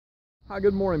Hi,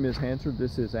 good morning, Ms. Hansard.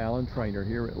 This is Alan Trainer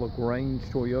here at LaGrange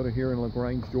Toyota here in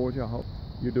LaGrange, Georgia. I hope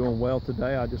you're doing well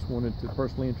today. I just wanted to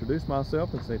personally introduce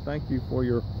myself and say thank you for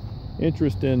your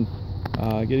interest in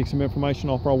getting some information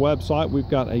off our website. We've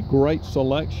got a great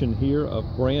selection here of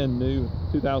brand new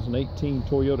 2018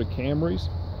 Toyota Camrys.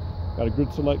 Got a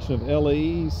good selection of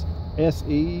LEs,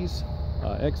 SEs,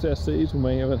 XSEs. We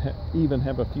may even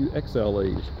have a few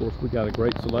XLEs. Of course, we got a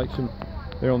great selection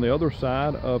there on the other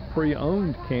side of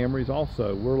pre-owned Camrys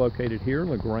also. We're located here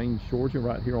in LaGrange, Georgia,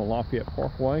 right here on Lafayette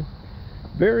Parkway.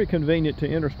 Very convenient to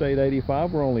Interstate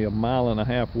 85. We're only a mile and a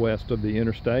half west of the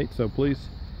interstate, so please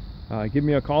give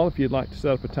me a call if you'd like to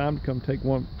set up a time to come take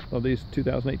one of these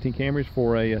 2018 Camrys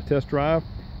for a test drive.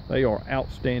 They are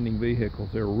outstanding vehicles.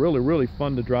 They're really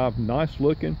fun to drive, nice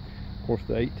looking. Of course,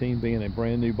 the 18 being a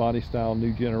brand new body style,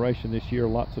 new generation this year,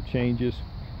 lots of changes,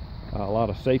 a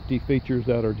lot of safety features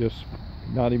that are just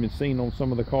not even seen on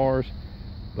some of the cars.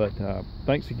 But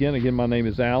thanks again. My name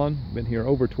is Alan. Been here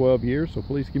over 12 years, so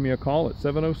please give me a call at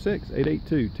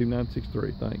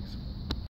 706-882-2963. Thanks.